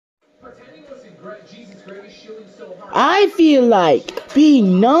I feel like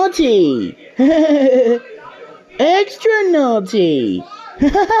being naughty. Extra naughty.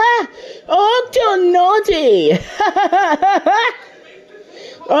 Octo naughty.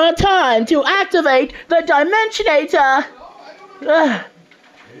 Time to activate the Dimensionator.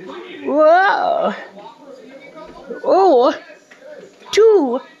 Whoa. Oh.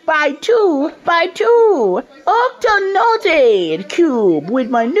 2 by 2 by 2 Octonauted cube. With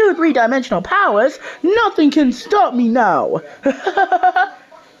my new 3-dimensional powers, nothing can stop me now.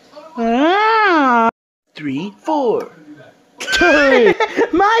 3, 4.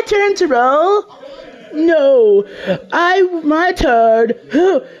 My turn to roll. No, my turn.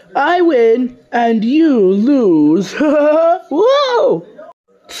 I win and you lose. Whoa!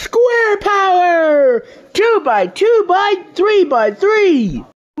 Square power! 2 by 2 by 3 by 3.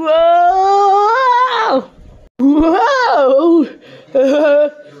 Whoa! Whoa!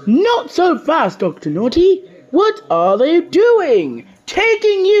 Not so fast, Dr. Naughty. What are they doing?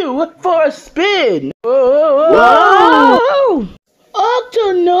 Taking you for a spin. Whoa!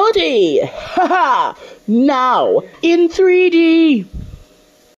 Octonaughty! Haha! Now, in 3D.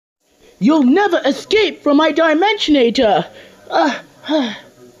 You'll never escape from my Dimensionator. Huh.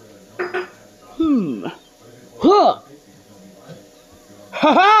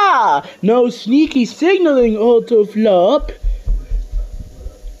 Haha! No sneaky signaling, Autoflop.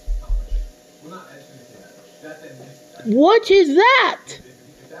 What is that?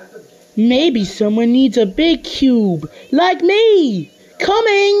 Maybe someone needs a big cube, like me.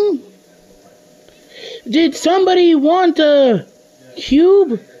 Coming! Did somebody want a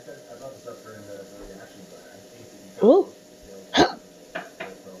cube? Oh. Huh.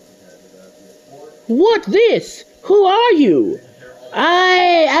 What this? Who are you?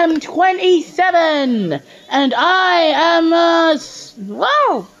 I am 27, and I am a...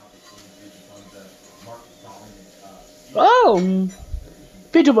 Whoa! Oh,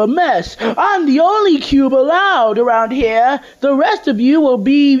 bit of a mess. I'm the only cube allowed around here. The rest of you will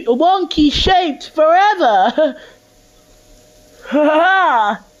be wonky shaped forever.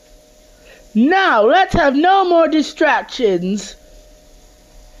 Ha! Now let's have no more distractions.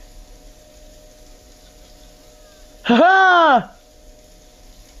 Ha!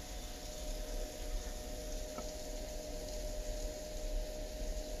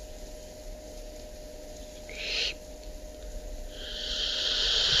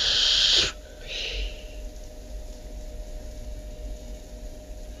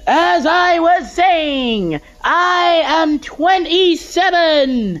 As I was saying, I am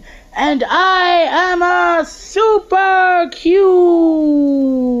 27, and I am a super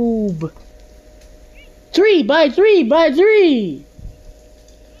cube. 3 by 3 by 3.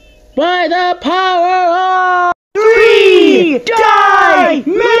 By the power of 3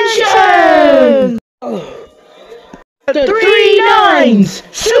 dimensions. The 3 nines.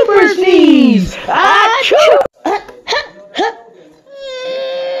 Super sneeze. Achoo!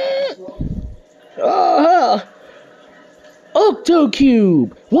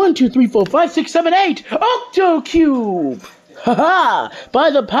 Octocube! 1, 2, 3, 4, 5, 6, 7, 8! Octocube! Haha! By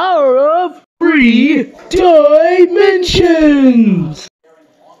the power of 3 dimensions!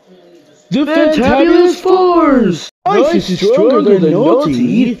 The Fantabulous Fours! Ice is stronger than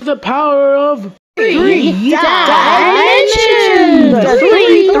Naughty! The power of 3 dimensions! The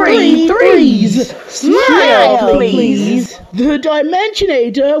 3 threes! Smile, please! The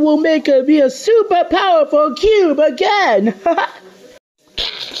Dimensionator will make me a super powerful cube again!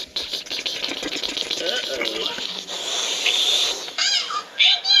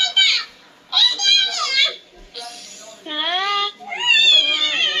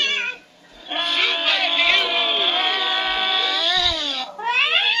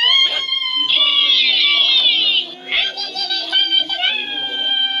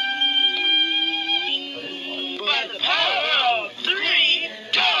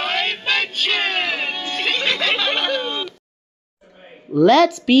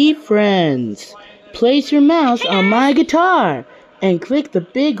 Let's be friends. Place your mouse on my guitar and click the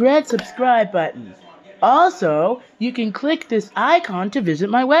big red subscribe button. Also, you can click this icon to visit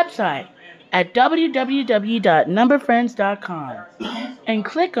my website at www.numberfriends.com and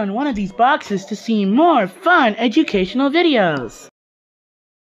click on one of these boxes to see more fun educational videos.